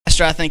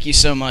Pastor, I thank you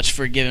so much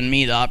for giving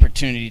me the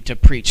opportunity to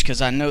preach,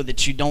 because I know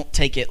that you don't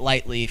take it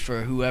lightly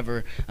for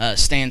whoever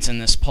stands in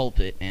this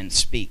pulpit and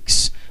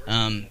speaks,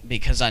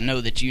 because I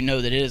know that you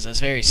know that it is a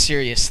very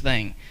serious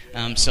thing.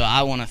 So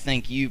I want to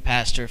thank you,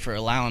 Pastor, for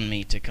allowing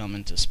me to come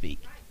and to speak.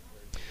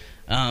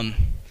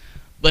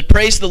 But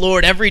praise the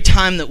Lord, every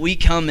time that we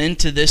come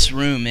into this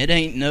room, it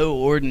ain't no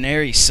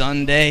ordinary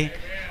Sunday.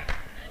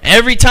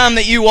 Every time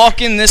that you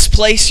walk in this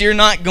place, you're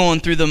not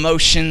going through the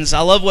motions. I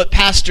love what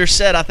Pastor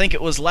said, I think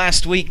it was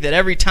last week, that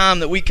every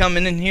time that we come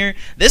in here,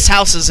 this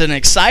house is an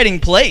exciting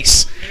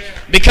place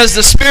because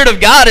the Spirit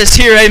of God is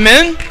here,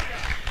 amen?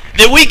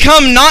 That we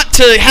come not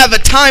to have a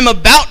time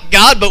about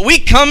God, but we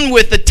come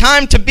with a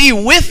time to be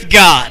with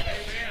God,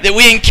 that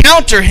we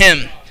encounter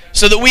Him,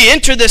 so that we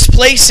enter this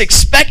place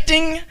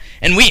expecting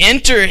and we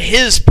enter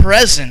His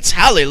presence.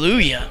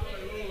 Hallelujah.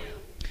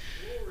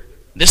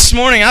 This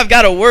morning I've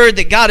got a word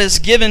that God has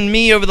given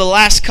me over the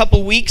last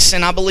couple weeks,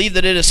 and I believe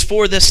that it is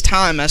for this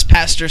time. As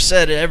Pastor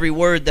said, every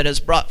word that is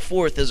brought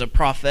forth is a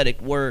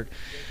prophetic word.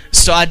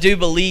 So I do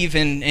believe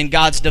in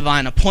God's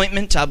divine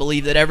appointment. I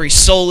believe that every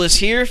soul is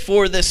here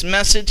for this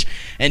message,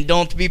 and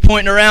don't be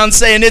pointing around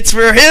saying it's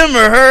for him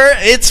or her.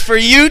 It's for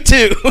you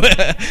too.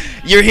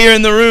 You're here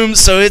in the room,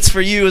 so it's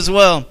for you as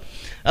well.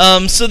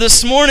 So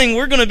this morning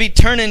we're going to be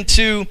turning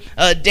to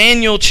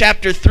Daniel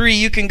chapter 3.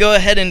 You can go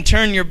ahead and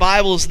turn your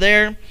Bibles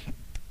there.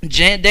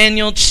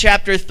 Daniel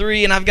chapter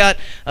 3, and I've got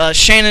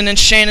Shannon and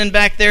Shannon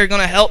back there going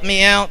to help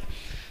me out.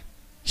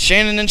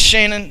 Shannon and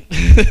Shannon.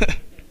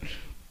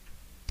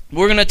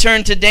 We're going to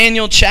turn to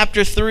Daniel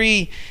chapter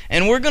 3,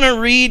 and we're going to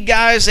read,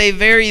 guys, a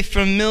very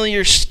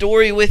familiar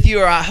story with you,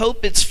 or I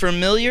hope it's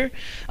familiar.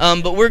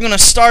 But we're going to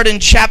start in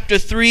chapter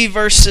 3,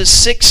 verses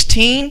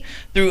 16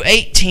 through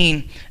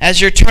 18 as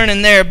you're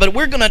turning there. But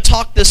we're going to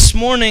talk this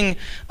morning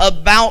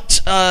about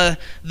the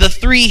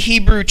 3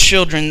 Hebrew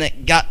children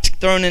that got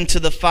thrown into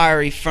the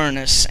fiery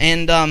furnace.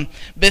 And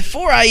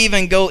before I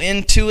even go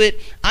into it,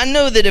 I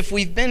know that if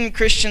we've been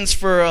Christians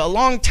for a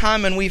long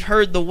time and we've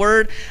heard the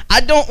word,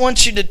 I don't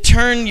want you to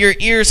turn your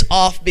ears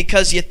off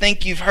because you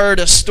think you've heard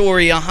a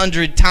story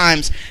 100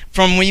 times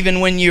from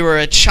even when you were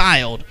a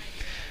child.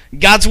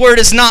 God's word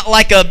is not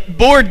like a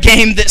board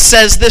game that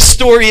says this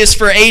story is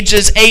for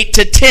ages 8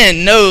 to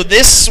 10. No,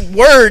 this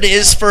word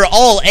is for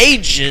all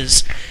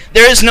ages.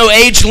 There is no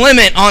age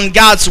limit on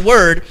God's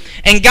word.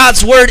 And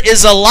God's word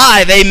is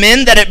alive,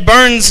 amen, that it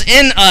burns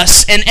in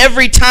us. And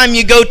every time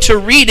you go to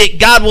read it,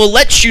 God will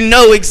let you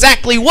know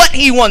exactly what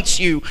He wants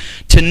you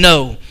to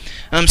know.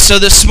 So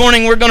this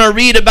morning we're going to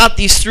read about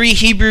these 3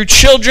 Hebrew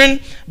children,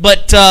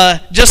 but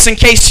just in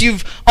case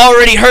you've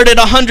already heard it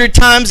 100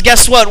 times,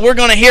 guess what? We're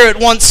going to hear it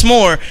once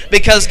more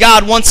because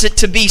God wants it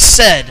to be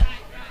said.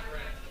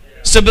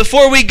 So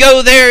before we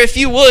go there, if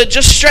you would,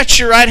 just stretch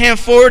your right hand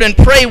forward and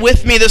pray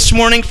with me this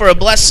morning for a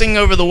blessing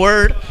over the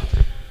word.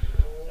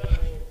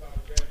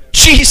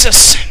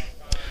 Jesus,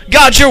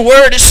 God, your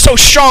word is so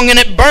strong and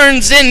it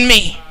burns in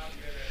me.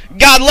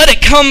 God, let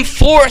it come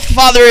forth,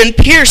 Father, and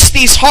pierce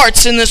these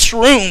hearts in this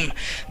room.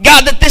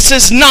 God, that this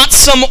is not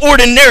some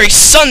ordinary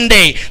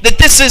Sunday, that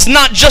this is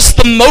not just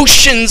the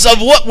motions of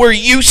what we're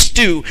used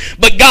to,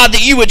 but God,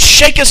 that you would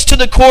shake us to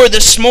the core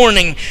this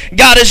morning.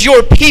 God, as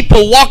your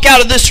people walk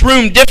out of this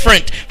room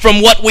different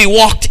from what we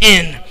walked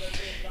in.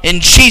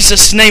 In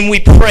Jesus' name we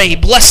pray.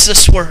 Bless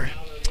this word.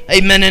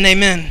 Amen and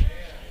amen.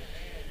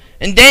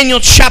 In Daniel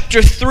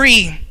chapter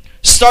 3,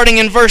 starting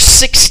in verse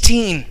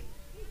 16,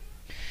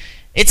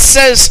 it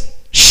says,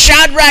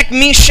 Shadrach,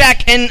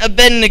 Meshach, and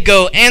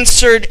Abednego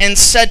answered and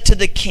said to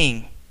the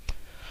king,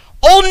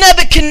 O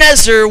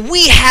Nebuchadnezzar,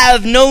 we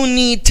have no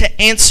need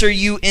to answer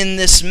you in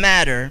this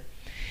matter.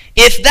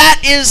 If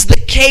that is the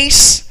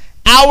case,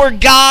 our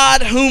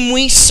God whom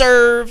we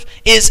serve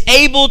is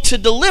able to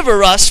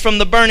deliver us from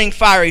the burning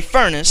fiery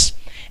furnace,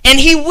 and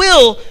He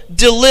will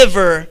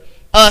deliver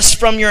us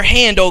from your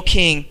hand, O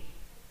king.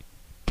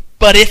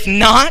 But if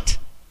not,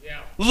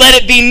 let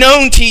it be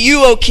known to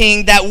you, O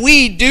king, that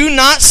we do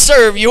not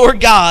serve your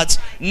gods,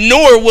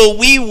 nor will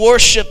we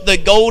worship the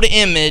gold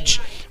image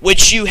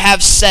which you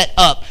have set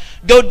up.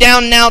 Go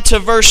down now to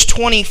verse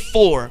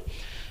 24.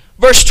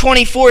 Verse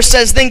 24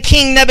 says, Then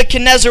King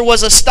Nebuchadnezzar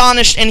was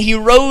astonished, and he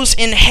rose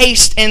in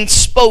haste and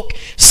spoke,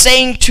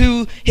 saying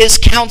to his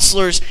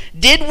counselors,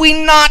 Did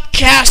we not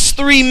cast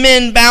 3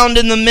 men bound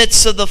in the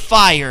midst of the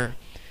fire?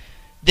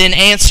 Then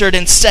answered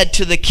and said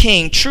to the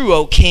king, True,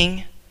 O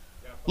king.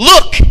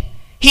 Look,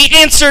 he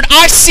answered,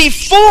 I see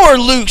 4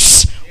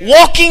 loose,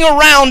 walking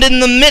around in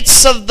the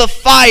midst of the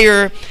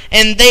fire,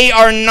 and they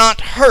are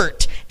not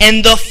hurt.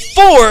 And the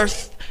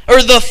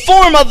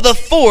form of the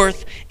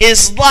fourth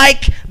is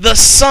like the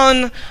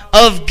Son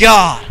of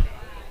God.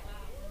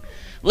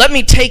 Let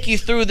me take you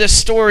through this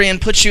story and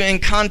put you in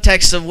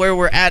context of where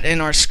we're at in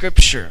our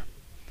scripture.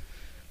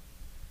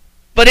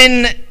 But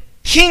in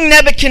King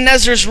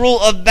Nebuchadnezzar's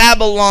rule of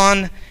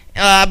Babylon,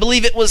 I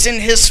believe it was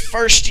in his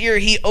first year,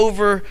 he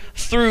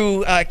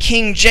overthrew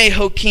King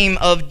Jehoiakim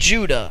of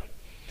Judah.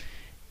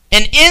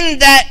 And in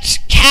that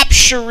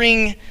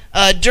capturing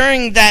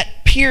during that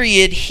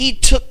period, he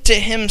took to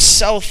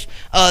himself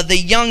the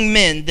young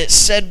men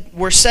that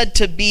were said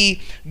to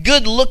be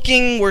good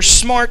looking, were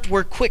smart,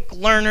 were quick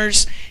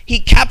learners. He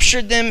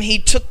captured them, he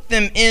took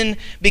them in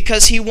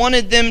because he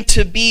wanted them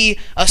to be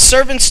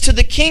servants to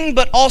the king,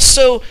 but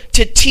also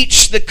to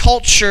teach the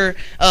culture,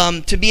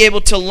 to be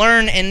able to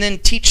learn and then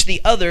teach the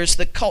others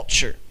the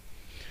culture.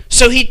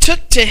 So he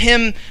took to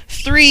him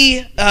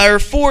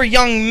 4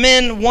 young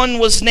men. One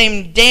was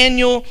named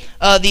Daniel,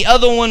 the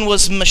other one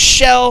was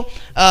Mishael,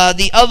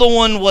 the other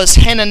one was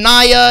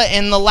Hananiah,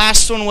 and the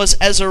last one was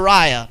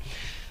Azariah.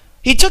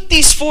 He took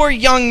these 4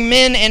 young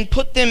men and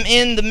put them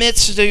in the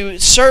midst to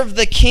serve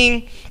the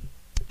king.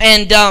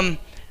 And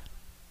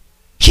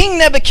King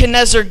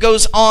Nebuchadnezzar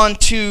goes on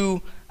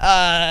to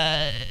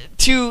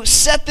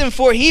set them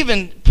forth. He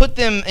even put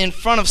them in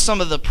front of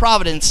some of the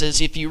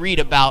providences, if you read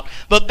about.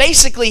 But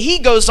basically, he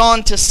goes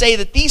on to say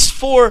that these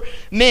 4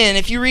 men,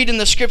 if you read in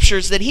the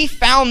scriptures, that he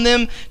found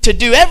them to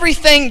do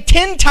everything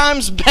 10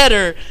 times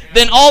better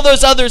than all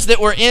those others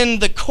that were in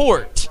the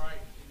court.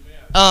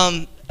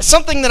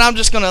 Something that I'm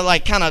just going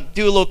to kind of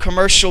do a little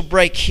commercial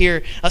break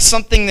here,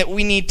 something that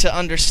we need to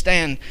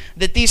understand,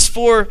 that these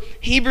 4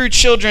 Hebrew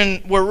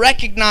children were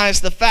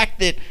recognized the fact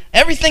that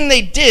everything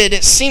they did,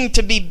 it seemed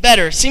to be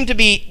better, seemed to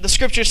be, the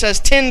scripture says,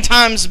 10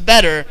 times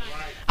better.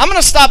 I'm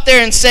going to stop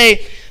there and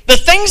say, the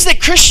things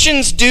that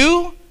Christians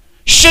do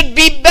should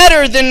be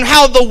better than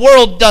how the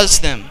world does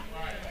them.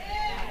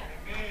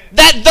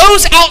 That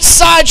those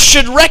outside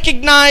should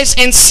recognize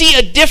and see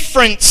a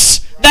difference,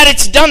 that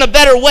it's done a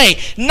better way.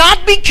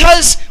 Not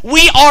because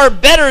we are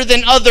better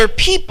than other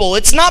people.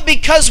 It's not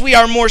because we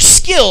are more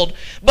skilled.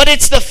 But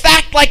it's the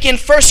fact, like in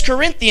 1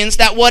 Corinthians,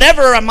 that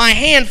whatever my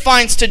hand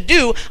finds to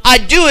do, I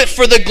do it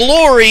for the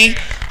glory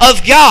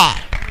of God.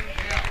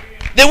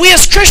 That we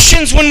as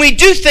Christians, when we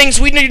do things,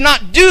 we do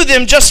not do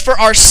them just for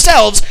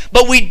ourselves,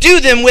 but we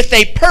do them with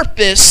a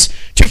purpose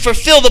to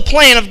fulfill the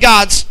plan of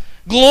God's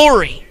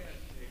glory.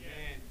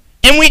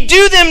 And we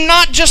do them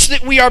not just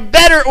that we are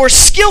better or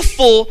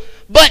skillful,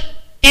 but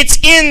it's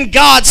in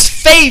God's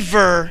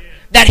favor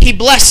that He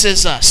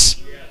blesses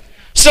us.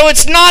 So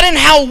it's not in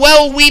how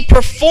well we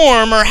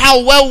perform or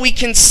how well we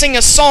can sing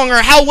a song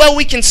or how well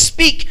we can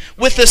speak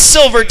with a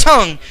silver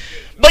tongue.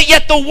 But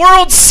yet the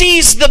world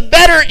sees the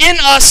better in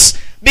us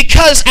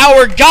because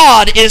our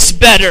God is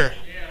better.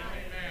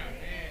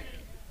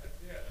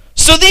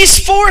 So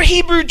these 4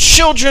 Hebrew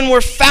children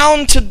were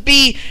found to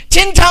be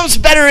 10 times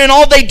better in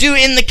all they do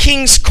in the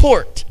king's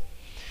court.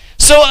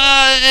 So,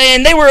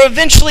 and they were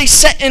eventually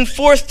set in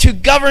forth to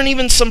govern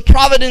even some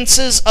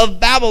provinces of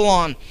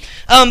Babylon.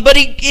 But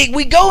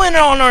we go in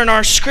on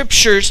our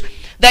scriptures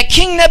that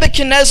King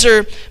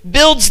Nebuchadnezzar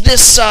builds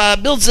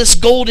this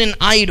golden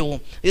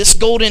idol, this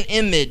golden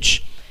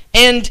image.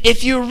 And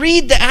if you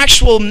read the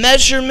actual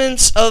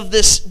measurements of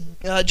this,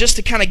 just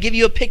to kind of give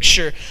you a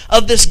picture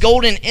of this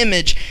golden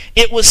image,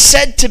 it was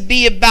said to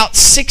be about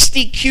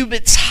 60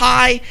 cubits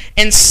high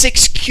and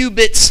 6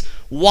 cubits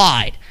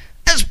wide.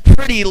 That's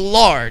pretty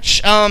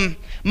large.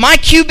 My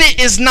cubit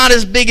is not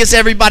as big as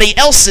everybody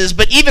else's,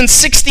 but even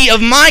 60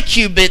 of my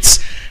cubits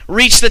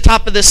reach the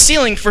top of the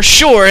ceiling for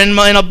sure, and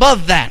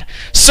above that.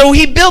 So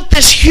he built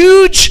this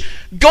huge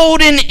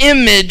golden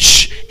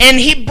image, and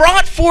he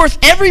brought forth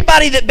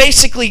everybody that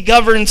basically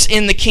governs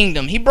in the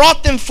kingdom. He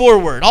brought them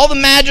forward. All the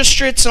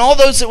magistrates and all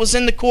those that was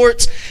in the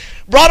courts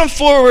brought them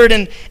forward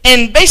and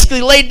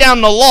basically laid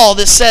down the law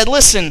that said,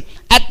 listen,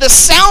 at the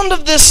sound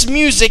of this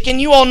music,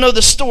 and you all know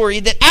the story,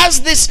 that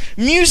as this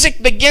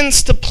music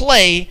begins to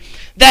play,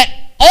 that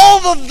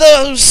all of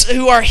those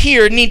who are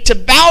here need to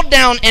bow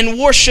down and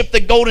worship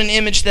the golden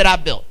image that I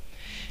built.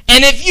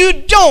 And if you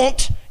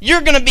don't,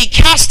 you're going to be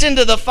cast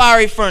into the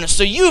fiery furnace.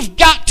 So you've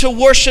got to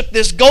worship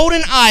this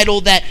golden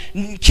idol that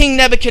King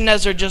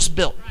Nebuchadnezzar just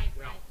built.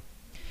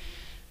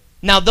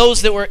 Now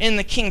those that were in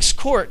the king's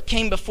court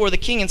came before the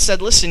king and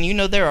said, listen, you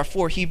know there are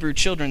 4 Hebrew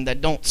children that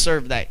don't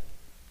serve that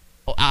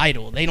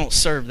idol. They don't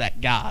serve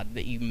that God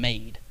that you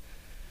made.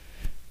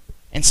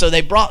 And so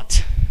they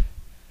brought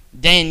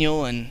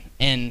Daniel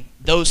and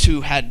those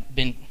who had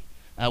been,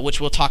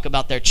 which we'll talk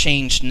about their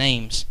changed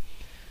names.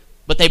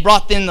 But they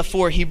brought in the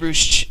 4 Hebrew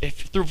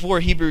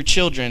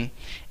children,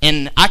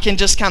 and I can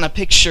just kind of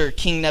picture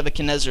King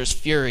Nebuchadnezzar's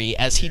fury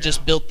as he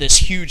just built this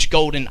huge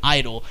golden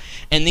idol.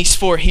 And these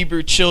 4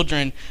 Hebrew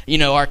children,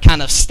 are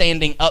kind of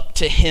standing up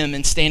to him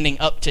and standing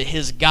up to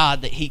his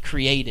God that he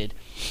created.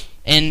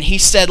 And he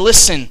said,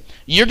 listen,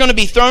 you're going to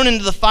be thrown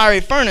into the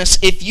fiery furnace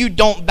if you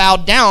don't bow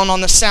down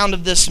on the sound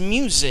of this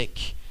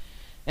music.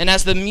 And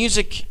as the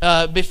music,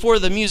 before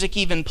the music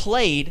even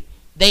played,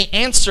 they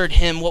answered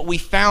him what we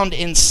found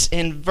in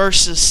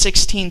verses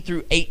 16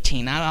 through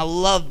 18. And I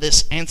love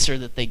this answer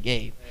that they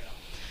gave.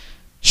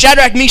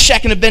 Shadrach,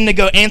 Meshach, and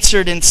Abednego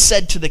answered and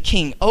said to the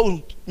king,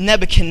 O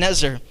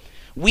Nebuchadnezzar,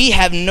 we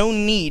have no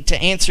need to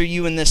answer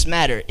you in this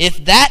matter.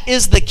 If that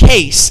is the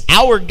case,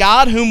 our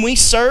God whom we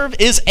serve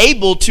is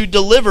able to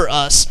deliver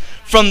us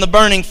from the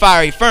burning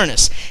fiery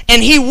furnace.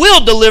 And he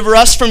will deliver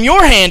us from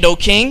your hand, O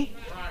king.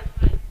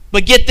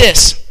 But get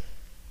this.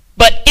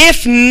 But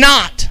if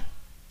not,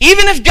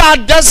 even if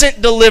God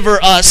doesn't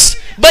deliver us,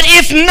 but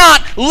if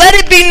not, let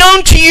it be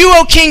known to you,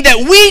 O king, that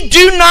we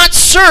do not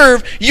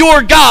serve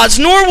your gods,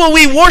 nor will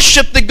we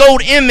worship the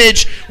gold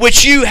image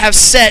which you have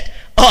set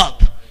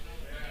up.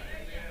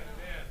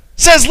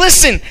 Says,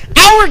 listen,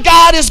 our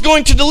God is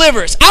going to deliver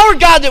us. Our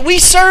God that we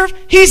serve,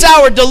 He's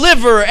our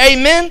deliverer,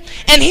 amen?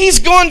 And He's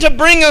going to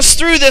bring us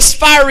through this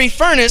fiery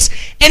furnace,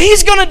 and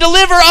He's going to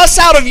deliver us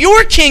out of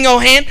your king,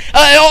 your hand,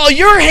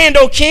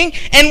 O king,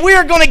 and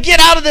we're going to get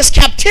out of this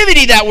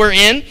captivity that we're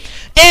in.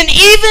 And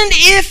even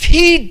if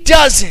He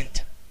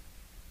doesn't,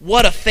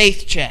 what a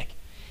faith check.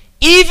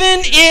 Even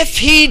if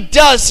He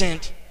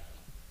doesn't,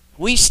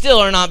 we still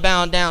are not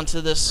bound down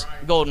to this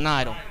golden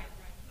idol.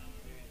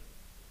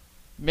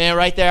 Man,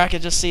 right there I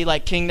could just see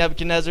like King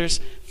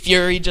Nebuchadnezzar's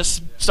fury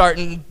just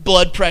starting,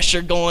 blood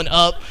pressure going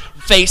up,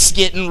 face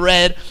getting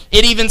red.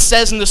 It even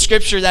says in the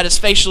scripture that his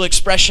facial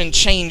expression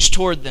changed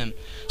toward them.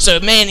 So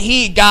man,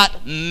 he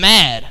got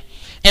mad.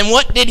 And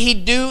what did he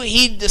do?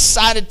 He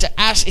decided to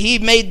ask, he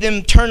made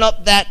them turn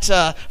up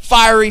that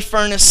fiery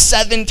furnace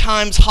 7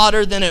 times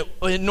hotter than it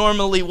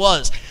normally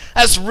was.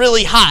 That's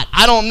really hot.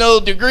 I don't know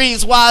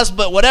degrees wise,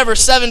 but whatever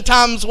 7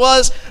 times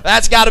was,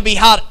 that's got to be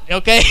hot,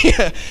 okay?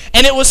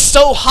 And it was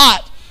so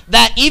hot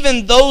that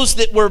even those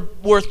that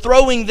were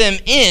throwing them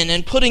in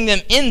and putting them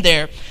in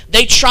there,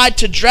 they tried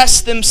to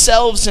dress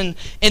themselves in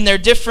their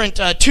different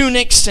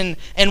tunics and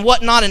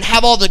whatnot and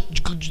have all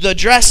the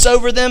dress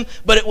over them,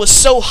 but it was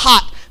so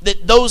hot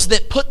that those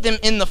that put them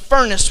in the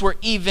furnace were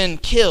even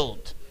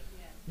killed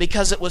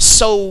because it was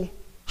so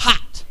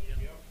hot.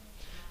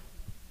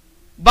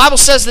 The Bible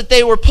says that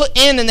they were put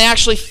in and they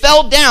actually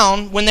fell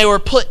down when they were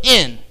put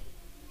in.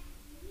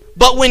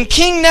 But when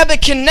King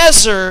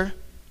Nebuchadnezzar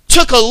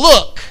took a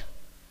look,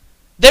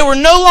 they were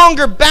no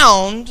longer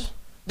bound,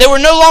 they were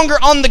no longer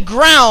on the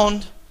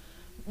ground,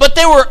 but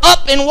they were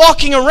up and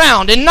walking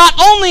around. And not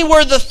only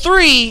were the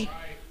 3,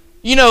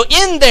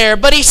 in there,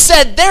 but he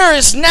said, there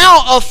is now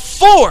a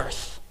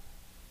 4th.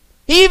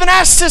 He even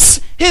asked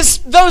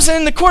those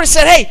in the court, he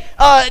said, hey,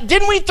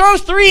 didn't we throw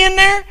 3 in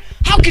there?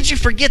 How could you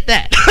forget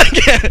that?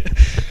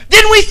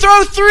 Didn't we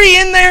throw 3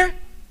 in there?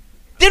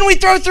 Didn't we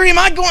throw 3? Am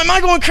I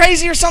going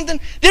crazy or something?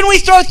 Didn't we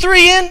throw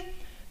 3 in?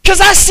 Because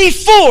I see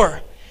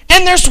 4.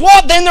 And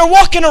then they're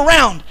walking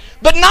around.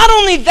 But not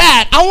only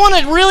that, I want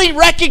to really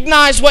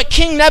recognize what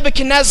King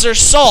Nebuchadnezzar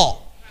saw.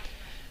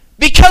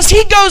 Because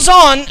he goes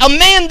on, a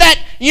man that,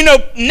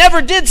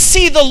 never did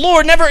see the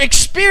Lord, never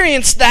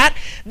experienced that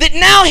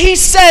now he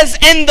says,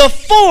 and the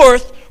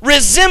 4th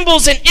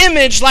resembles an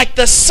image like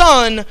the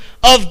Son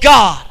of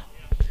God.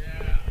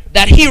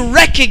 That he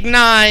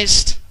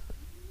recognized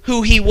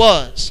who he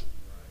was.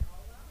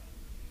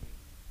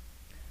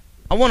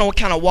 I want to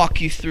kind of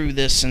walk you through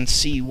this and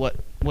see what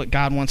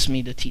God wants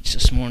me to teach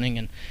this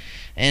morning.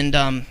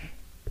 And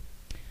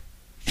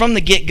from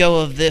the get-go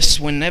of this,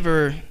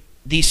 whenever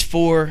these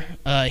 4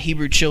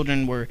 Hebrew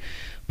children were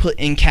put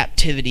in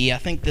captivity, I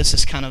think this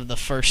is kind of the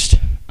first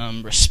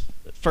thing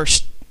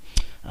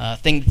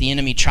that the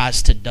enemy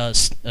tries to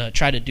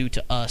do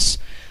to us.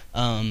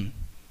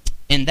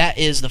 And that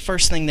is the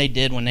first thing they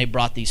did when they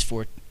brought these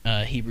 4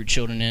 Hebrew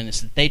children in,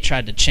 is that they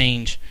tried to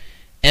change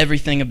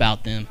everything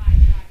about them.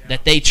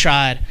 That they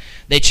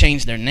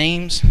changed their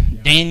names.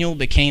 Daniel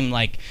became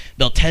like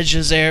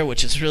Belteshazzar,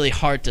 which is really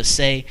hard to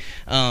say.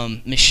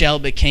 Mishael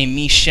became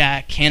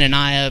Meshach.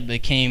 Hananiah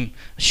became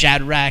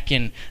Shadrach.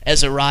 And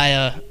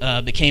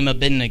Azariah became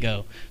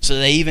Abednego. So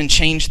they even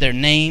changed their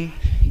name.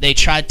 They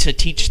tried to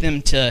teach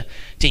them to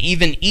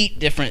even eat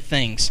different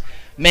things.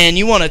 Man,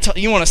 you want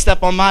to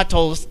step on my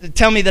toes?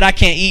 Tell me that I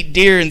can't eat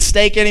deer and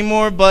steak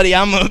anymore, buddy.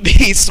 I'm going to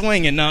be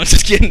swinging. No, I'm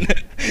just kidding.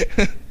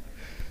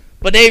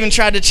 But they even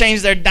tried to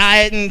change their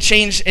diet and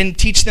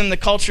teach them the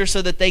culture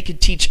so that they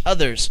could teach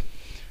others.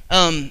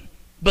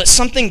 But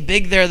something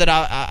big there that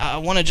I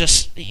want to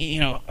just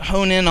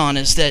hone in on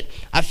is that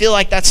I feel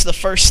like that's the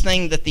first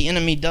thing that the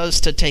enemy does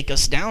to take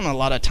us down a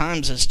lot of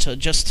times, is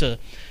to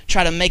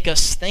try to make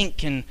us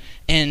think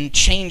and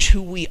change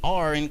who we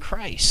are in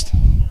Christ.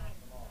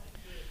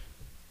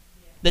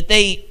 That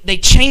they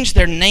changed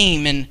their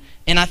name,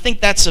 and I think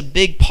that's a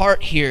big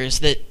part here, is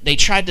that they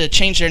tried to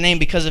change their name,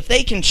 because if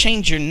they can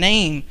change your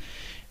name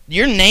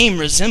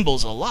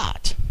resembles a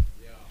lot.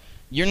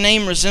 Your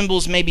name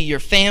resembles maybe your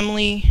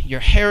family, your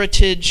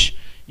heritage,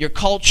 your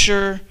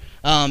culture.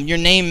 Your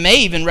name may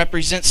even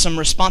represent some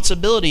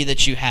responsibility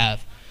that you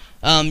have.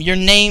 Your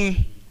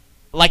name,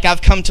 like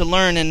I've come to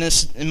learn in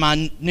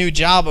my new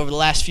job over the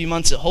last few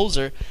months at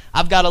Holzer,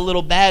 I've got a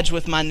little badge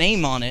with my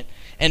name on it.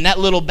 And that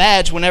little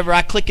badge, whenever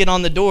I click it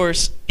on the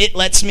doors, it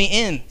lets me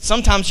in.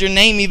 Sometimes your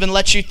name even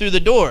lets you through the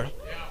door.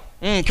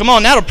 Come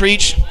on, that'll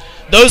preach.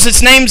 Those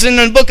that's names in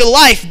the book of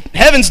life,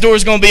 heaven's door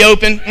is going to be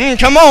open.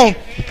 Come on.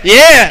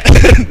 Yeah.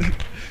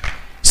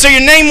 So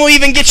your name will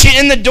even get you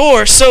in the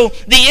door. So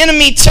the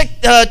enemy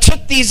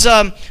took these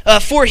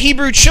 4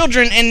 Hebrew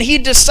children, and he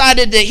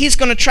decided that he's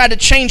going to try to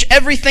change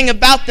everything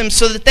about them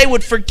so that they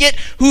would forget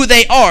who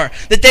they are.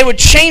 That they would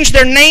change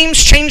their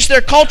names, change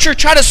their culture,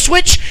 try to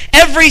switch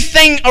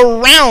everything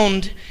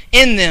around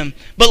in them.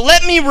 But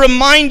let me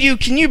remind you,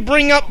 can you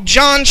bring up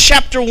John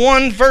chapter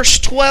 1, verse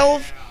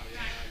 12?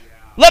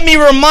 Let me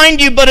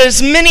remind you, but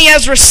as many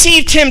as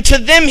received him, to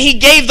them he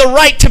gave the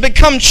right to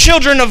become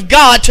children of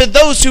God, to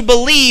those who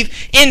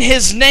believe in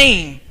his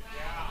name.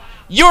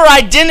 Your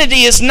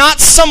identity is not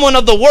someone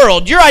of the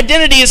world. Your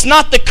identity is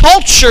not the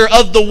culture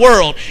of the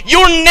world.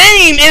 Your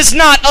name is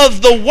not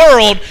of the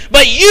world,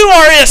 but you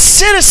are a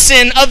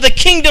citizen of the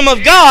kingdom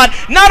of God.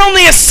 Not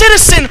only a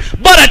citizen,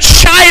 but a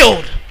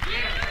child.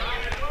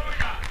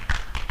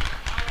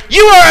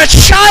 You are a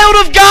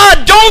child of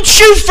God. Don't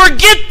you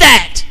forget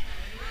that.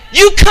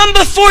 You come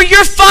before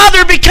your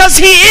Father because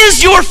he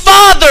is your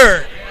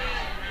Father.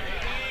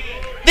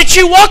 That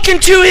you walk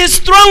into his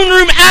throne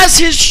room as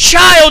his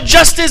child,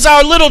 just as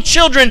our little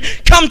children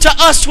come to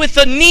us with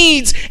the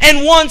needs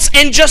and wants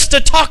and just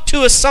to talk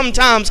to us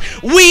sometimes.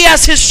 We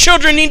as his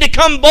children need to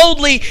come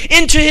boldly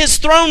into his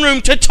throne room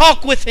to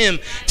talk with him,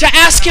 to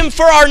ask him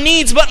for our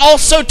needs, but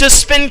also to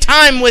spend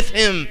time with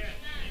him.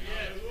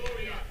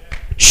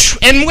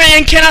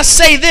 And can I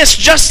say this,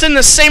 just in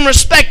the same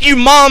respect, you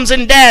moms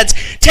and dads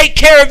take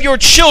care of your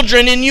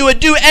children and you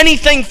would do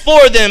anything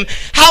for them,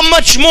 how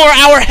much more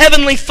our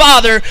Heavenly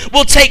Father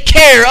will take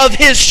care of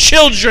his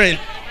children.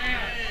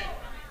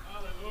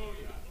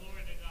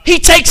 He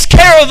takes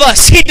care of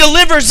us. He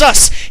delivers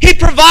us. He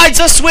provides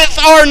us with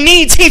our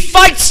needs. He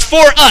fights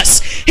for us.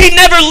 He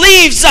never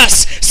leaves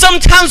us.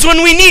 Sometimes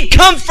when we need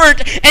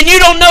comfort and you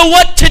don't know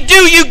what to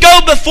do, you go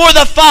before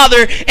the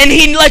Father and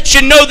he lets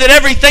you know that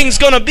everything's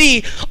going to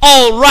be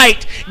all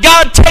right.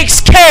 God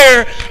takes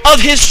care of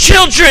his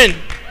children.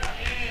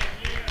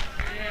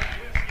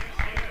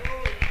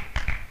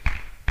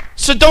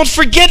 So don't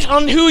forget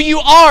on who you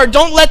are.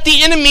 Don't let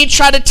the enemy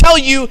try to tell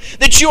you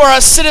that you are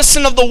a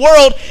citizen of the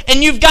world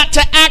and you've got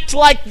to act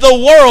like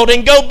the world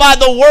and go by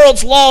the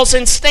world's laws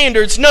and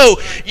standards. No,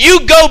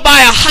 you go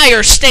by a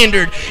higher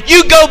standard.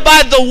 You go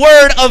by the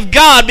word of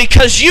God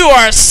because you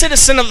are a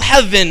citizen of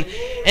heaven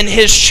and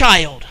his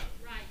child.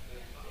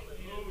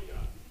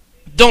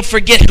 Don't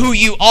forget who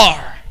you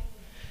are.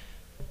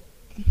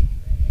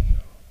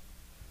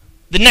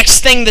 The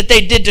next thing that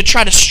they did to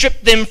try to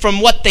strip them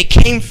from what they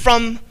came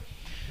from,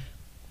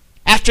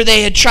 after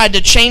they had tried to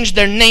change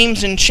their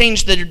names and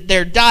change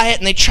their diet,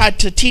 and they tried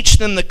to teach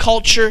them the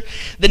culture,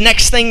 the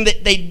next thing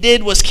that they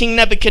did was King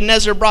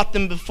Nebuchadnezzar brought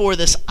them before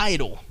this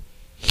idol.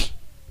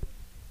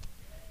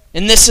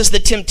 And this is the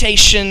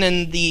temptation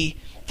and the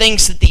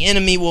things that the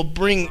enemy will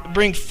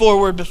bring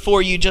forward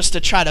before you just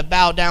to try to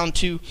bow down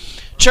to.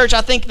 Church,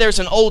 I think there's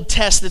an old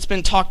test that's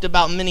been talked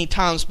about many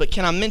times, but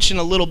can I mention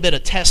a little bit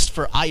of test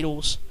for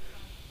idols?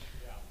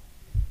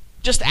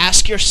 Just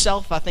ask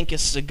yourself, I think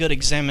it's a good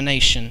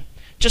examination.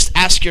 Just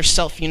ask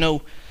yourself,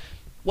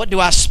 what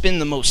do I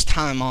spend the most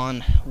time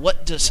on?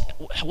 What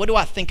do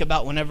I think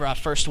about whenever I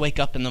first wake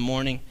up in the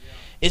morning?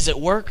 Is it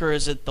work or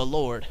is it the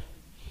Lord?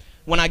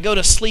 When I go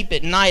to sleep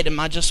at night, am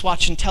I just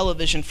watching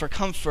television for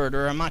comfort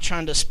or am I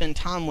trying to spend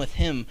time with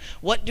him?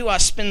 What do I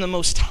spend the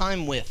most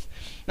time with?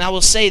 And I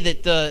will say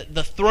that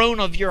the throne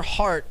of your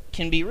heart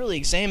can be really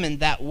examined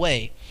that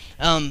way.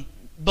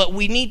 But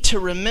we need to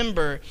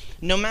remember,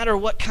 no matter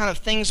what kind of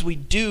things we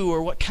do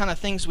or what kind of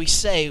things we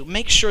say,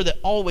 make sure that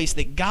always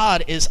that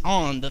God is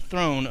on the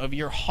throne of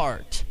your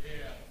heart.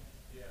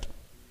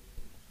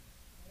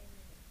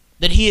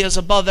 That he is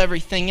above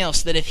everything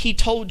else. That if he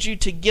told you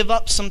to give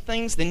up some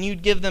things, then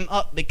you'd give them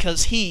up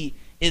because he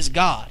is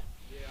God.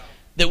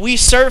 That we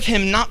serve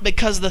him not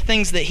because of the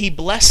things that he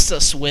blessed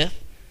us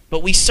with,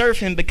 but we serve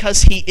him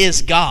because he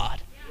is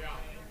God.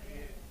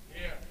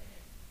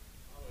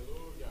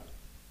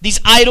 These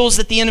idols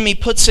that the enemy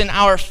puts in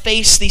our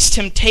face, these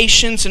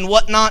temptations and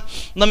whatnot,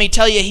 let me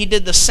tell you, he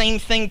did the same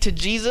thing to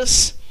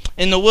Jesus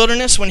in the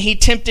wilderness when he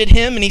tempted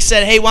him and he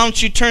said, hey, why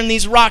don't you turn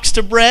these rocks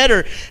to bread?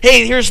 Or,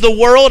 hey, here's the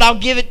world, I'll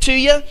give it to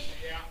you.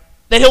 Yeah.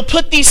 That he'll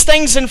put these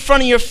things in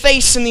front of your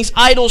face in these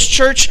idols,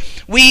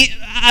 church.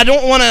 I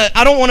don't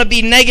want to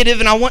be negative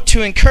and I want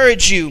to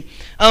encourage you.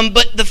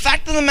 But the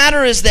fact of the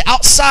matter is that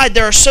outside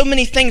there are so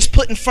many things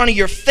put in front of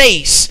your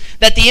face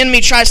that the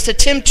enemy tries to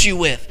tempt you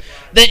with.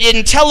 That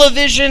in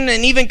television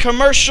and even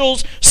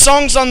commercials,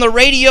 songs on the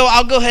radio,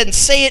 I'll go ahead and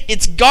say it,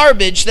 it's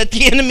garbage that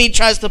the enemy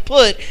tries to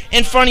put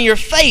in front of your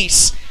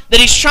face. That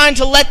he's trying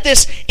to let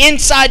this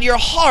inside your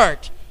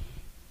heart.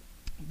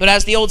 But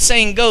as the old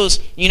saying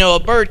goes, a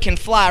bird can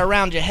fly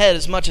around your head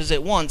as much as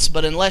it wants,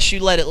 but unless you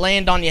let it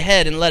land on your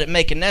head and let it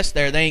make a nest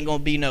there ain't going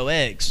to be no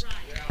eggs.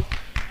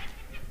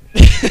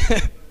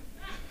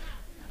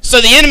 So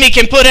the enemy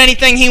can put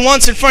anything he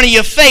wants in front of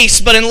your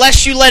face, but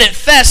unless you let it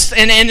fest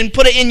and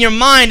put it in your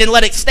mind and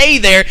let it stay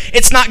there,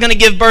 it's not going to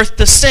give birth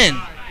to sin.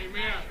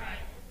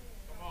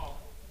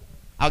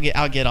 I'll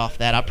get off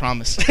that, I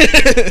promise.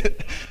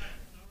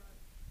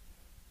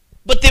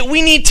 But that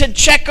we need to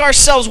check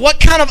ourselves. What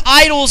kind of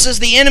idols is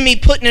the enemy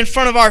putting in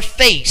front of our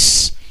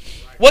face?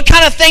 What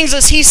kind of things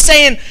is he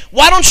saying,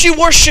 why don't you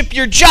worship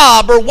your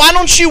job? Or why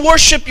don't you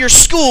worship your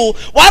school?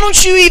 Why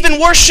don't you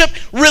even worship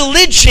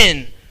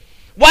religion?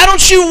 Why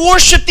don't you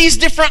worship these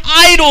different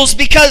idols?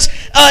 Because,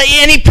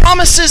 and he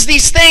promises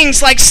these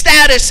things like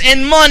status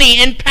and money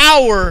and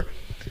power.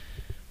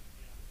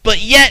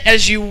 But yet,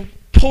 as you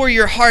pour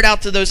your heart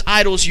out to those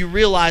idols, you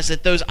realize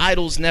that those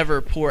idols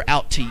never pour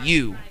out to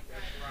you.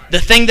 The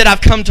thing that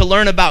I've come to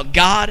learn about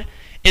God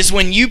is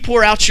when you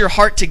pour out your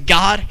heart to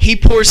God, He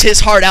pours His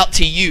heart out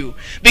to you.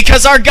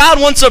 Because our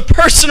God wants a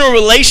personal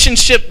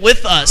relationship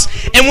with us.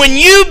 And when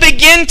you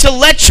begin to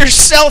let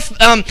yourself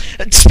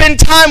spend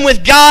time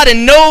with God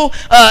and know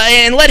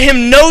and let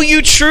Him know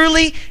you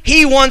truly,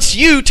 He wants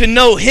you to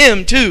know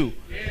Him too.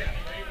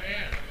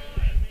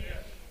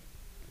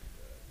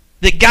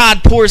 That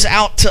God pours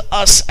out to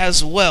us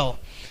as well.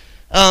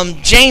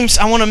 James,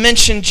 I want to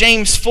mention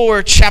James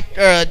 4,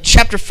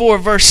 chapter 4,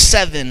 verse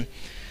 7.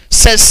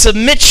 Says,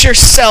 submit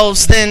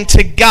yourselves then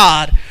to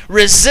God,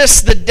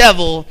 resist the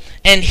devil,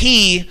 and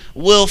he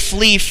will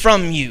flee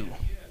from you.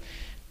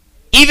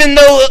 Even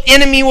though the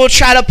enemy will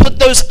try to put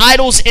those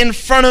idols in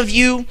front of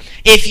you,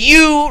 if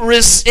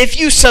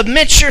you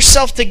submit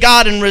yourself to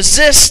God and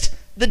resist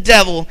the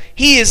devil,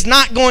 he is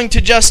not going to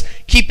just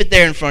keep it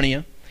there in front of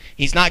you.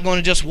 He's not going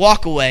to just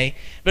walk away,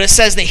 but it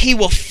says that he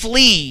will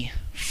flee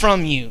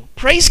from you.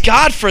 Praise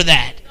God for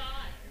that.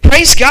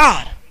 Praise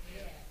God.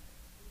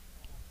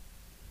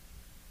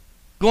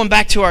 Going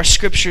back to our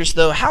scriptures,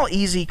 though, how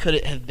easy could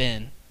it have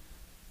been?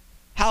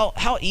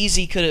 How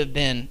easy could it have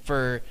been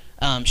for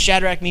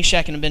Shadrach,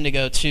 Meshach, and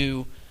Abednego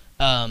to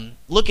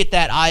look at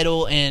that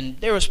idol, and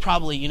there was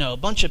probably, a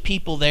bunch of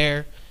people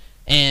there,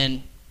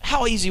 and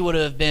how easy would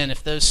it have been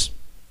if those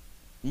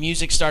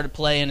music started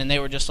playing and they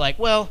were just like,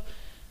 well,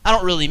 I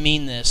don't really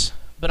mean this,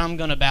 but I'm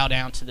going to bow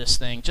down to this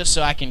thing just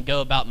so I can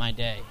go about my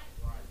day.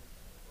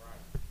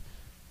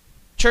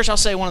 Church, I'll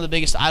say one of the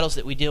biggest idols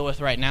that we deal with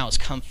right now is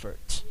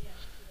comfort.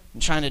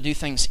 And trying to do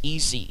things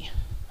easy.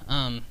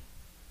 I'm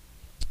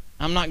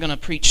not going to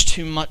preach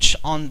too much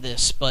on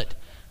this, but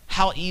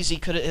how easy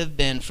could it have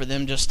been for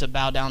them just to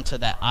bow down to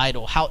that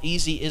idol? How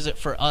easy is it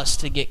for us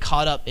to get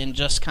caught up in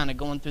just kind of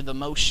going through the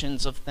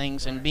motions of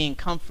things and being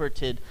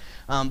comforted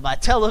by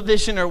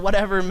television or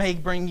whatever may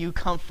bring you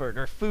comfort,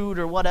 or food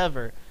or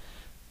whatever?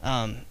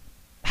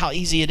 How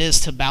easy it is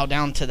to bow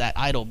down to that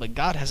idol, but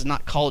God has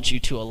not called you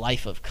to a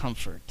life of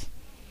comfort.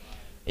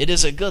 It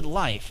is a good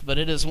life, but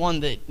it is one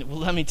that, well,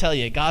 let me tell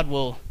you, God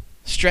will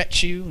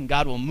stretch you and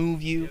God will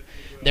move you.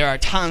 There are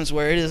times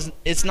where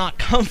it's not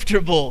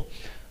comfortable,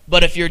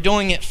 but if you're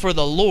doing it for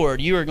the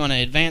Lord, you are going to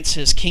advance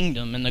His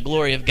kingdom and the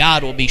glory of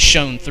God will be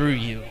shown through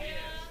you.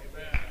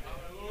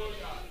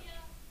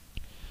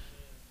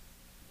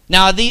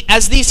 Now,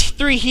 as these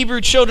 3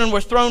 Hebrew children were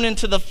thrown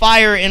into the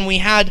fire, and we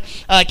had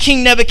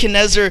King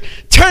Nebuchadnezzar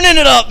turning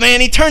it up, man.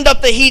 He turned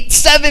up the heat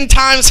 7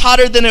 times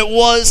hotter than it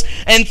was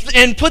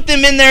and put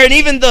them in there. And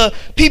even the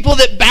people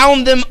that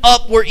bound them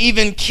up were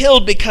even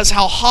killed because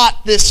how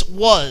hot this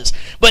was.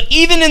 But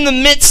even in the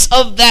midst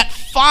of that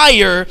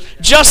fire,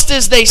 just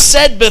as they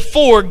said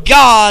before,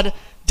 God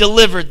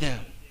delivered them.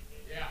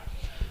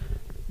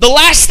 The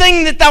last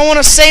thing that I want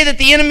to say that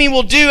the enemy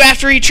will do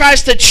after he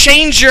tries to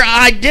change your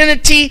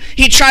identity,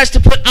 he tries to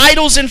put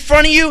idols in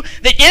front of you,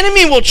 the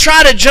enemy will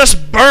try to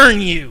just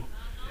burn you.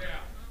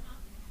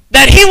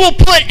 That he will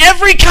put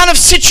every kind of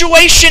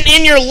situation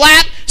in your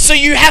lap so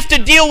you have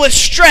to deal with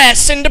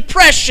stress and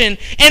depression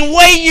and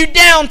weigh you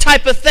down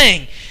type of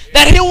thing.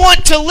 That he'll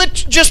want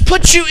to just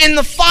put you in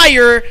the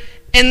fire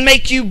and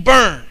make you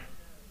burn.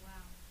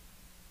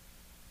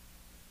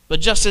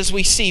 But just as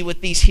we see with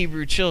these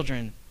Hebrew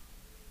children,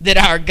 that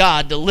our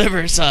God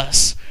delivers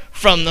us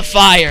from the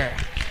fire.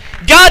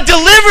 God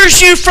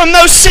delivers you from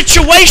those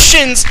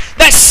situations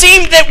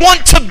that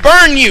want to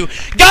burn you.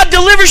 God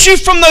delivers you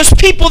from those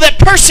people that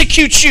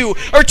persecute you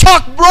or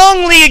talk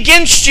wrongly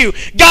against you.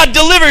 God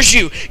delivers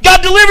you.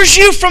 God delivers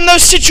you from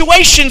those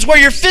situations where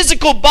your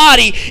physical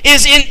body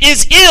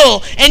is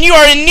ill and you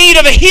are in need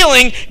of a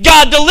healing.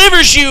 God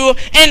delivers you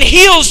and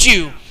heals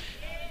you.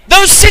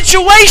 Those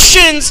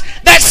situations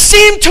that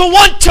seem to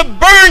want to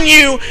burn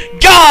you,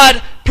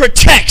 God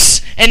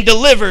protects and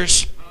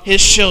delivers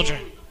His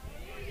children.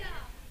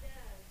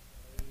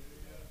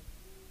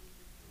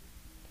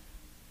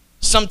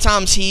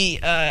 Sometimes we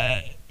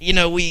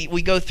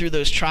go through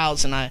those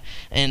trials, and I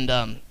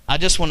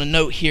just want to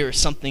note here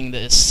something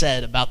that is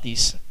said about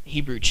these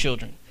Hebrew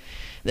children.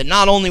 That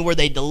not only were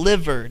they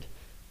delivered,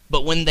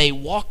 but when they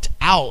walked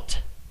out,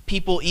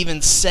 people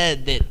even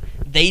said that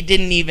they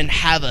didn't even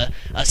have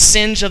a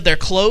singe of their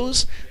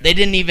clothes. They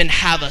didn't even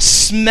have a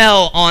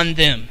smell on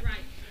them.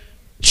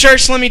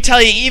 Church, let me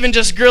tell you, even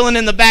just grilling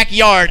in the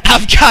backyard,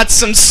 I've got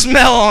some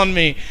smell on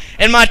me.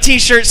 And my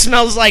t-shirt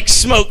smells like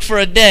smoke for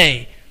a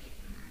day.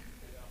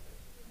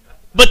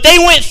 But they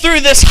went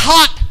through this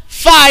hot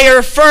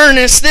fire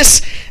furnace,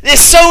 this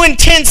so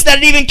intense that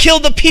it even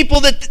killed the people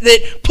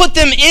that put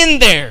them in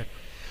there.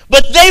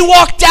 But they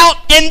walked out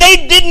and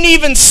they didn't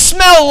even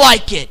smell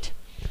like it.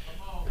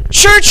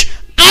 Church,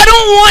 I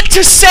don't want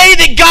to say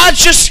that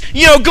God's just,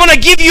 going to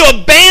give you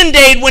a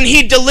Band-Aid when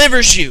He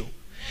delivers you.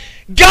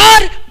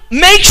 God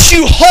makes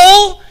you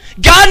whole.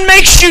 God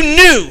makes you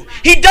new.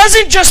 He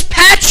doesn't just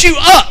patch you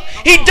up.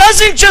 He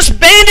doesn't just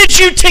bandage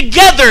you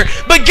together,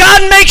 but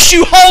God makes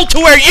you whole to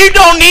where you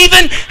don't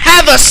even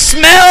have a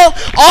smell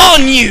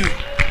on you.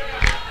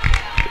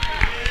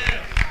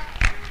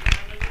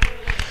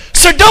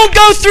 So don't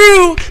go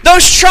through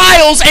those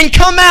trials and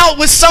come out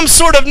with some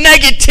sort of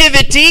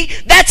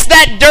negativity. That's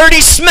that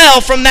dirty smell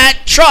from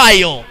that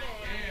trial.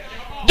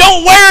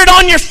 Don't wear it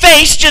on your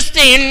face just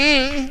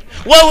in,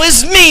 woe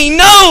is me.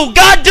 No,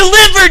 God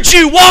delivered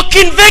you. Walk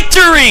in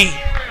victory.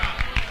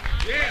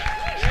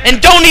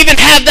 And don't even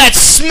have that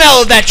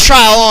smell of that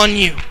trial on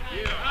you.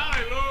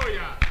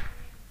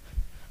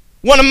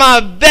 One of my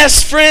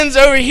best friends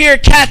over here,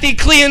 Kathy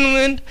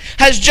Cleveland,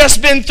 has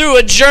just been through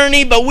a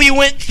journey, but we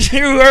went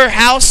through her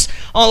house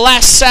on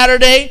last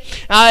Saturday.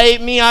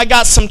 I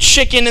got some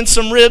chicken and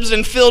some ribs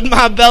and filled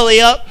my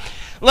belly up.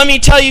 Let me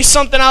tell you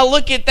something. I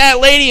look at that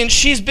lady and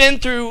she's been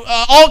through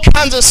all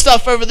kinds of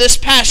stuff over this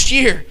past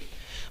year.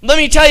 Let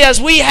me tell you,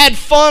 as we had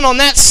fun on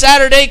that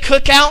Saturday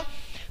cookout,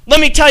 let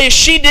me tell you,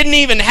 she didn't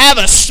even have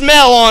a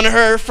smell on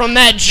her from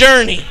that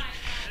journey.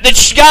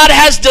 That God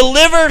has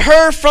delivered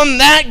her from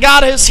that.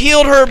 God has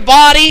healed her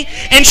body.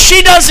 And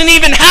she doesn't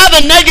even have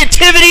a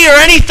negativity or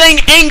anything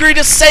angry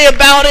to say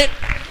about it.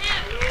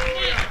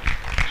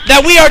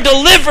 That we are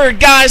delivered,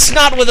 guys,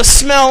 not with a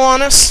smell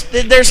on us.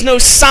 That there's no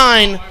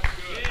sign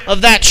of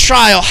that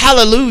trial.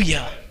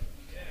 Hallelujah.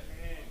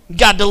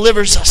 God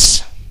delivers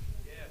us.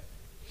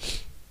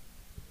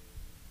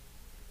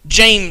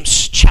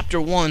 James chapter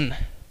 1,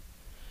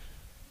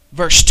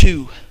 verse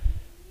 2.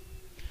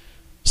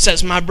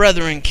 Says, my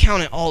brethren,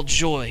 count it all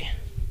joy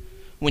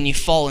when you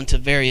fall into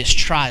various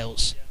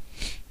trials,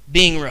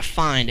 being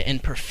refined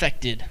and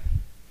perfected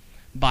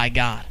by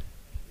God.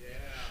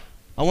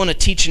 I want to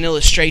teach an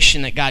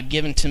illustration that God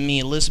given to me.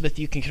 Elizabeth,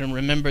 you can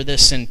remember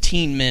this in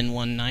Teen Men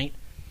one night.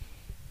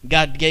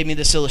 God gave me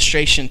this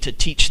illustration to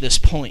teach this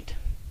point.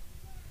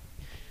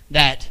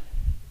 That,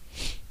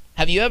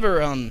 have you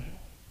ever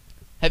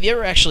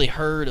actually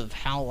heard of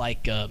how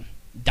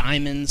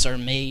diamonds are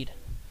made?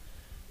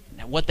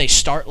 What they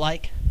start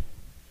like?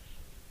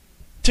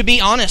 To be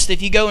honest,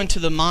 if you go into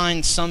the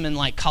mines, some in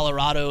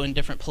Colorado and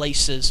different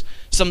places,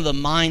 some of the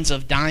mines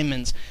of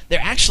diamonds, they're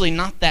actually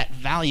not that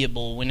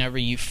valuable whenever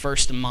you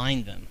first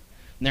mine them.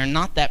 They're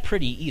not that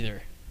pretty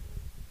either.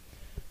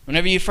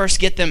 Whenever you first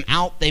get them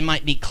out, they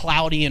might be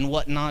cloudy and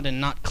whatnot and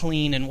not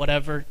clean and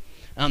whatever.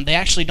 They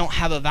actually don't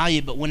have a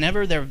value, but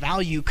whenever their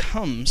value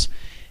comes,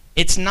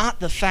 it's not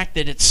the fact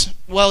that it's,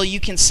 well, you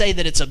can say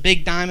that it's a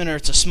big diamond or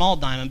it's a small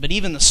diamond, but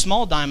even the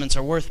small diamonds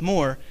are worth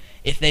more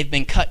if they've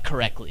been cut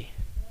correctly.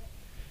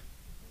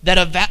 That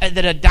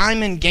a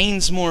diamond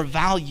gains more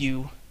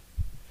value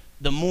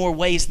the more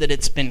ways that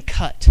it's been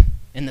cut,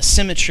 and the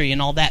symmetry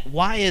and all that.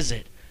 Why is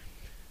it?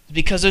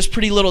 Because those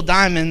pretty little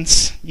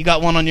diamonds, you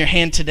got one on your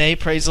hand today,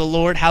 praise the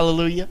Lord,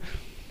 hallelujah.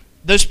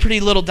 Those pretty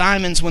little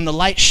diamonds, when the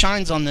light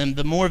shines on them,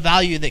 the more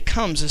value that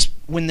comes is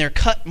when they're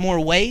cut more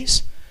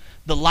ways,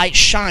 the light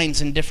shines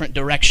in different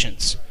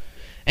directions.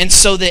 And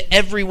so that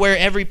everywhere,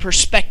 every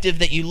perspective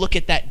that you look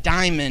at that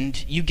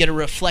diamond, you get a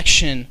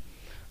reflection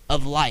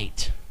of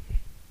light.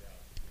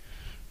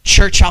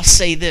 Church, I'll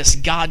say this.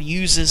 God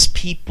uses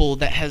people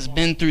that has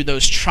been through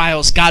those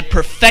trials. God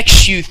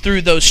perfects you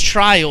through those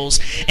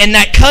trials. And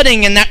that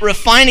cutting and that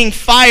refining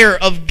fire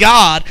of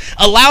God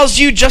allows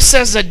you, just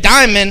as a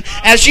diamond,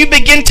 as you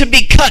begin to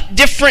be cut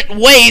different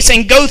ways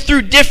and go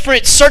through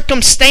different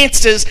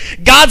circumstances,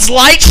 God's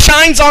light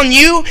shines on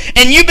you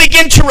and you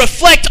begin to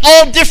reflect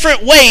all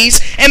different ways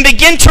and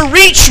begin to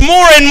reach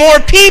more and more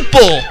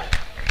people.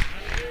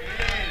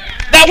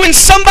 That when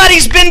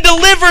somebody's been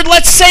delivered,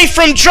 let's say,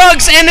 from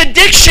drugs and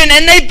addiction,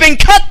 and they've been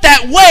cut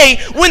that way,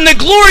 when the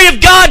glory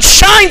of God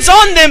shines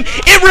on them,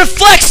 it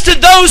reflects to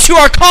those who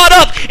are caught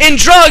up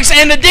in drugs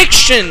and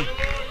addiction.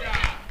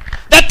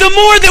 That the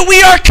more that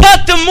we are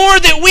cut, the more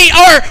that we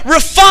are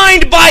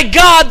refined by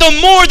God, the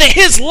more that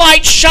His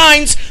light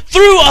shines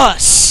through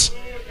us.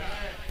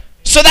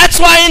 So that's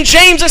why in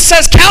James it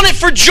says, count it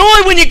for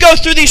joy when you go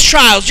through these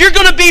trials. You're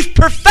going to be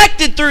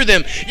perfected through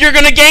them. You're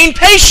going to gain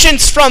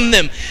patience from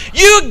them.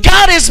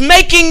 God is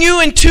making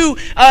you into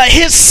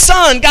His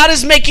Son. God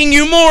is making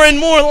you more and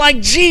more like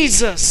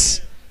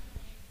Jesus.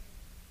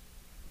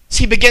 As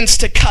He begins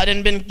to cut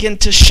and begin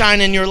to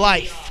shine in your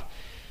life.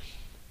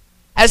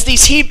 As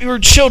these Hebrew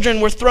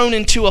children were thrown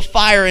into a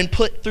fire and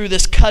put through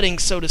this cutting,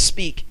 so to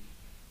speak,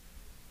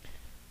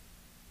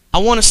 I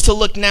want us to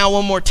look now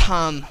one more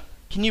time.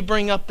 Can you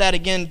bring up that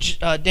again,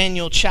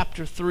 Daniel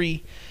chapter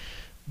 3,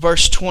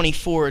 verse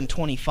 24 and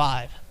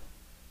 25?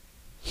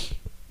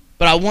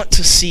 But I want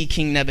to see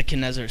King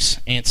Nebuchadnezzar's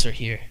answer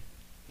here.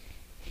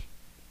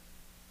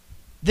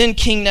 Then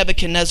King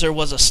Nebuchadnezzar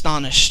was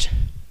astonished,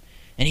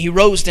 and he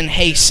rose in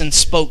haste and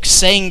spoke,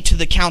 saying to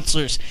the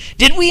counselors,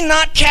 did we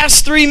not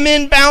cast 3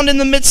 men bound in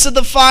the midst of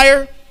the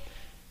fire?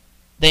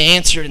 They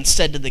answered and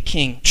said to the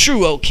king,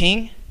 true, O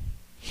king.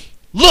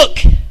 Look,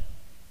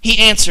 he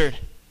answered,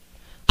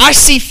 I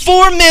see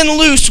 4 men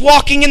loose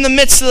walking in the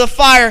midst of the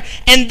fire,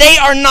 and they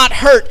are not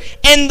hurt.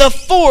 And the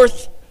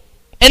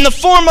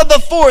form of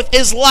the fourth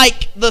is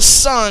like the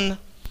Son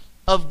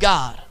of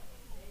God.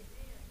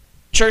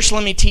 Church,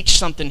 let me teach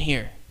something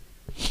here.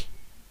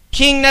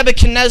 King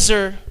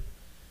Nebuchadnezzar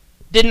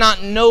did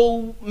not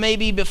know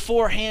maybe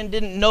beforehand,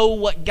 didn't know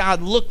what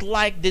God looked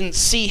like, didn't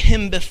see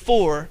him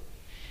before.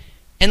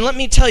 And let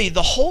me tell you,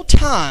 the whole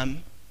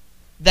time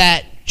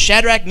that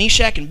Shadrach,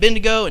 Meshach, and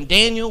Abednego and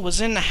Daniel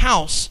was in the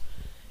house,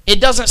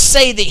 it doesn't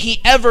say that he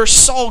ever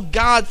saw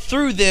God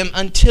through them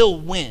until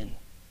when?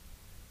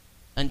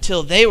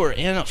 Until they were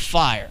in a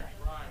fire.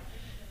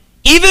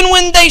 Even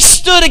when they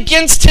stood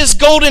against his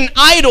golden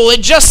idol,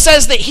 it just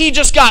says that he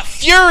just got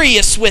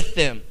furious with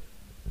them.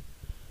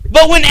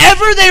 But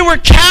whenever they were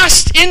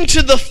cast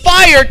into the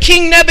fire,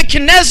 King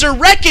Nebuchadnezzar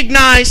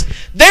recognized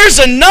there's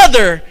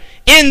another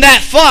in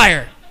that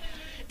fire.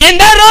 And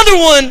that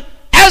other one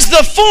has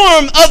the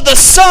form of the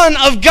Son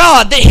of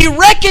God, that he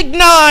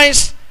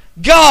recognized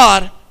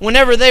God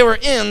whenever they were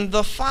in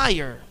the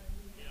fire.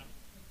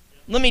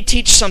 Let me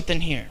teach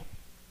something here.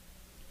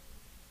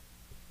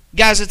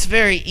 Guys, it's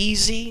very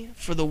easy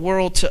for the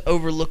world to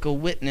overlook a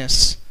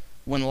witness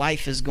when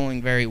life is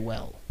going very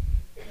well.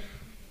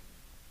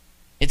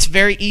 It's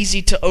very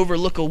easy to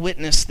overlook a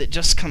witness that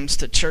just comes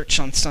to church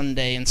on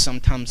Sunday and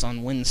sometimes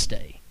on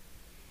Wednesday.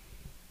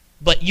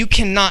 But you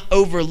cannot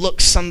overlook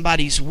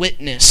somebody's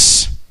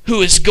witness who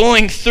is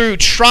going through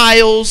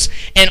trials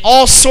and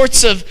all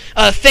sorts of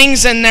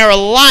things in their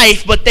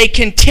life, but they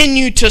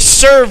continue to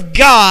serve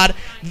God.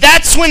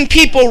 That's when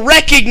people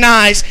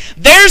recognize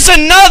there's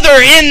another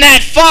in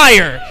that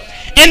fire.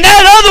 And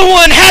that other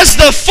one has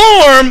the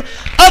form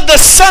of the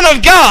Son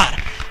of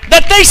God.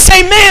 That they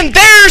say, man,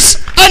 there's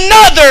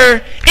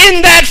another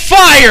in that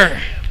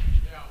fire.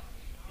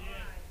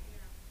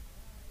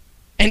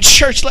 And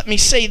church, let me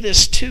say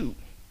this too.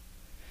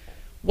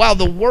 While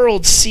the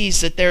world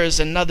sees that there is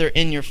another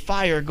in your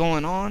fire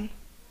going on,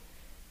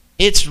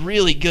 it's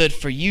really good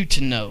for you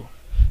to know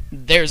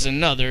there's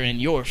another in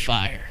your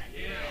fire.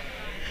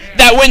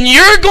 That when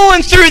you're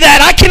going through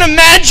that, I can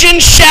imagine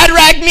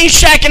Shadrach,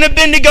 Meshach, and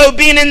Abednego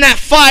being in that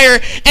fire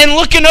and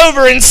looking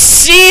over and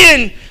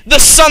seeing the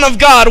Son of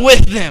God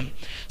with them.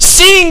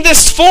 Seeing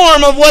this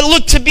form of what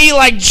looked to be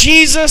like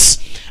Jesus,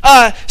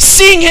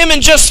 seeing him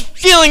and just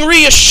feeling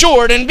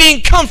reassured and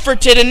being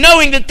comforted and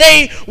knowing that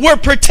they were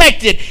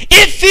protected.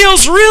 It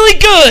feels really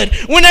good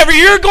whenever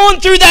you're going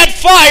through that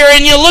fire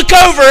and you look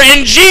over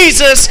and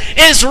Jesus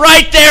is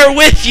right there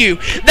with you.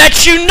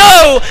 That you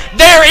know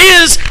there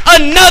is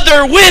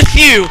another with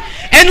you.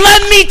 And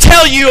let me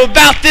tell you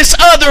about this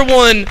other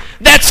one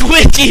that's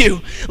with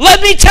you.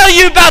 Let me tell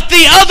you about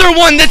the other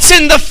one that's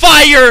in the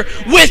fire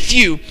with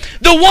you.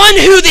 The one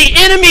who the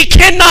enemy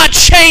cannot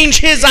change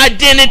his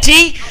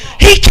identity.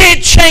 He can't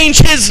change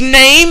his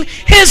name.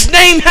 His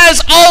name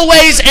has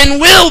always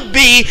and will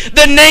be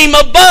the name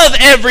above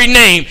every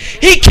name.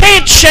 He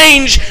can't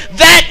change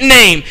that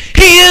name.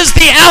 He is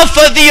the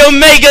Alpha, the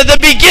Omega,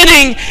 the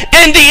beginning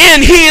and the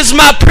end. He is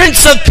my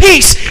Prince of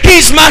Peace.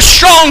 He's my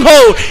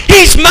stronghold.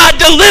 He's my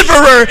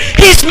deliverer.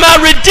 He's my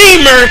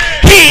Redeemer.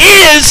 He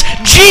is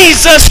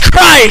Jesus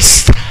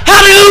Christ.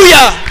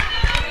 Hallelujah.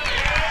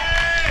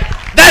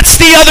 That's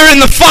the other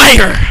in the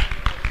fire.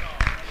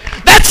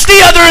 That's the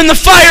other in the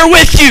fire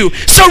with you.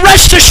 So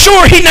rest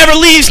assured he never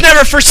leaves,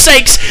 never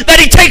forsakes, that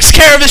he takes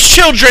care of his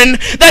children,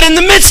 that in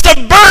the midst of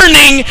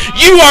burning,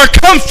 you are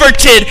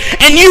comforted,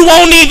 and you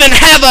won't even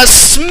have a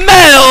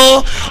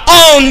smell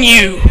on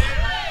you.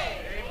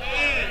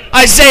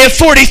 Isaiah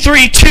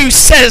 43:2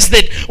 says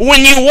that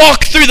when you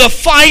walk through the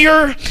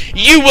fire,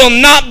 you will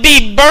not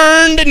be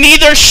burned,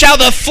 neither shall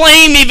the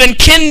flame even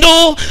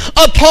kindle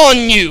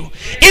upon you.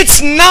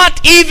 It's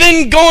not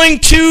even going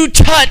to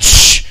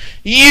touch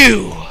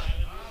you.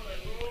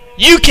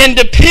 You can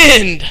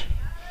depend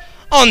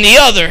on the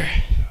other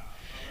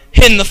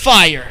in the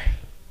fire.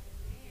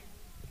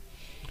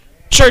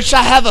 Church,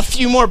 I have a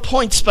few more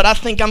points, but I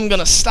think I'm going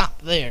to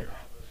stop there.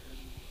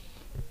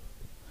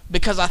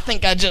 Because I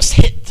think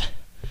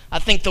I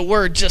think the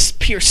word just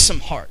pierced some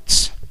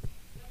hearts.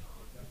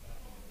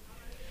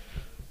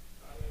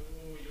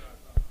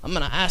 I'm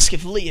going to ask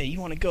if Leah, you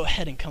want to go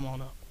ahead and come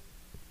on up.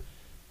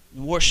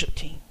 The worship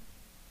team.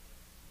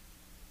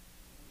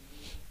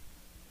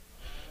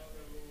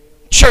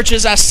 Church,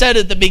 as I said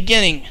at the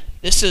beginning,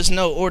 this is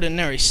no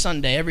ordinary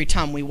Sunday. Every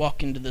time we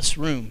walk into this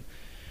room,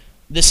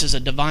 this is a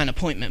divine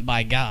appointment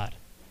by God.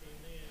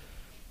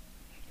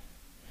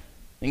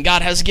 And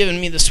God has given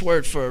me this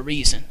word for a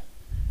reason.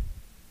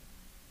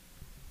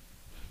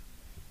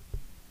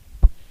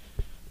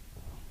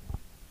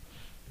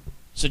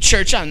 So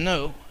church, I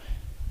know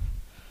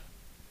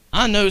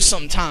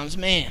sometimes,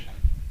 man,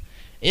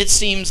 it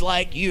seems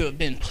like you have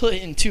been put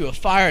into a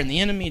fire and the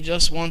enemy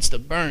just wants to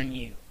burn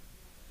you.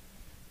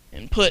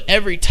 And put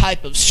every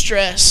type of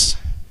stress,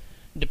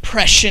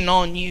 depression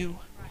on you.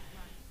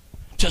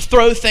 To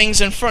throw things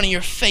in front of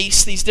your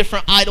face, these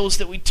different idols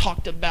that we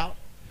talked about.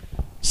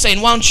 Saying,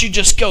 why don't you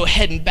just go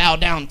ahead and bow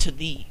down to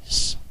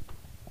these?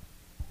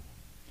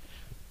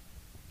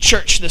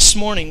 Church, this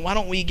morning, why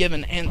don't we give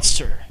an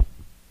answer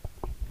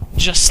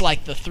just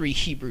like the 3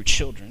 Hebrew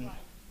children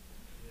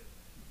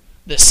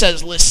that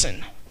says,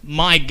 listen,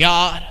 my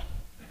God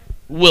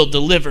will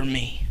deliver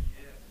me.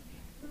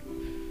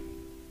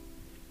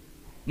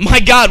 my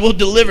God will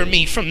deliver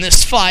me from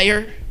this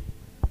fire.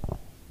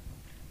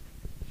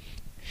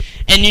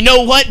 And you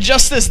know what?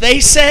 Just as they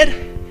said,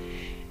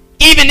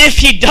 even if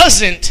he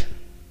doesn't,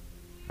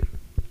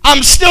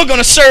 I'm still going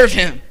to serve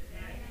him.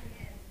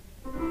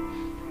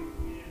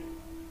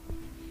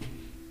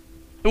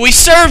 We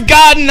serve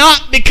God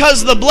not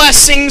because of the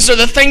blessings or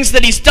the things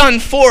that he's done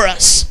for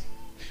us,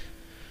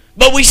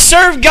 but we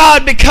serve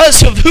God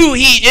because of who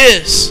he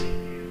is.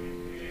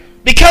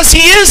 Because he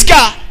is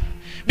God.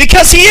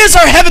 Because he is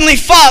our Heavenly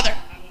Father.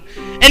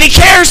 And he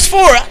cares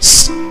for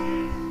us.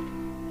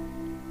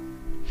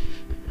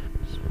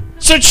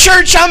 So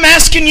church, I'm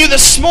asking you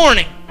this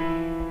morning,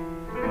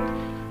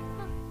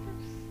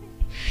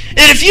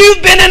 that if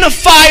you've been in a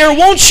fire,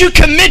 won't you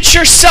commit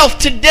yourself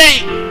today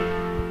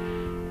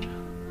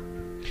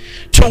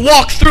to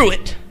walk through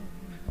it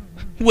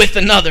with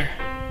another?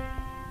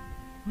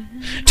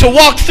 To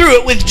walk through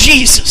it with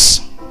Jesus.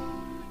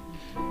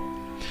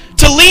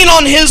 To lean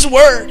on his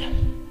word.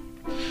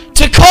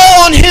 To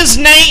call on his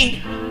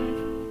name.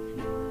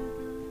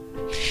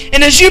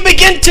 And as you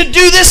begin to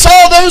do this,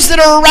 all those that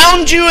are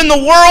around you in the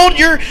world,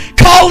 your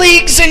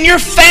colleagues and your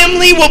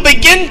family will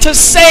begin to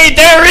say,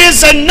 there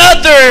is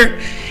another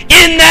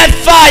in that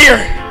fire.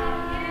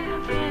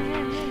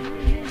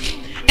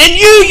 And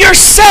you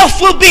yourself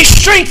will be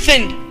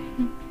strengthened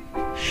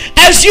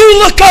as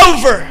you look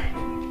over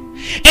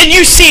and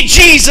you see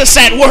Jesus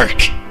at work.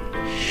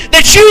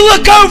 That you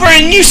look over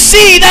and you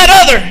see that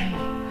other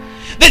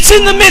that's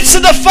in the midst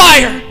of the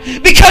fire,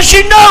 because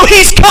you know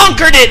he's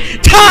conquered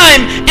it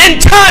time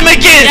and time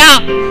again. Yeah.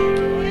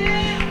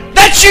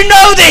 That you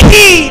know that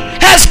he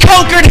has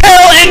conquered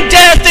hell and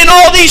death in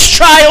all these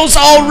trials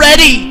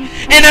already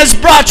and has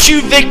brought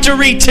you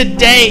victory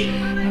today.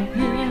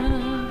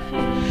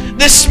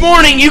 This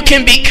morning you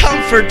can be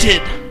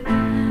comforted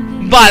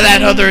by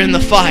that other in the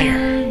fire.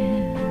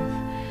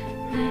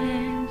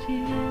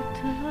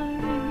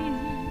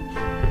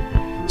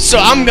 So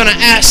I'm going to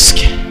ask,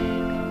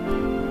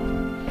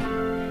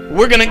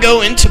 we're going to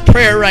go into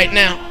prayer right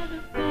now.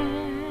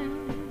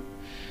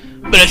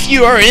 But if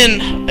you are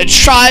in a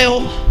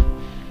trial,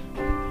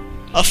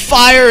 a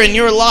fire in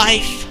your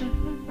life,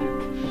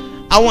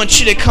 I want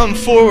you to come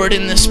forward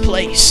in this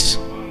place.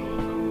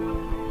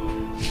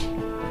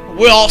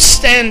 We'll all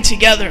stand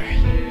together.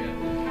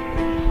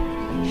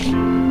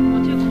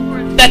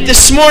 That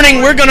this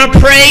morning we're going to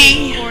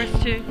pray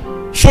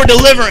for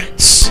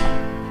deliverance.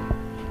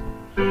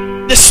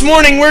 This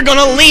morning we're going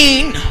to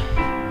lean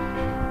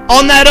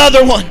on that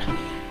other one,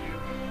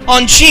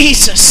 on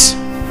Jesus,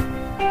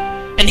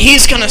 and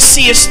he's going to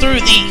see us through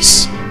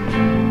these.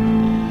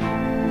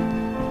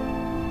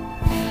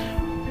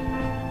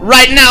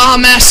 Right now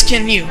I'm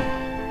asking you,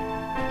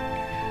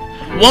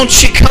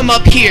 won't you come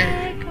up here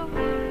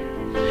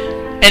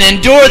and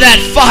endure that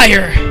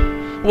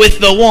fire with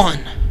the one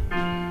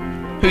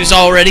who's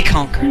already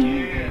conquered?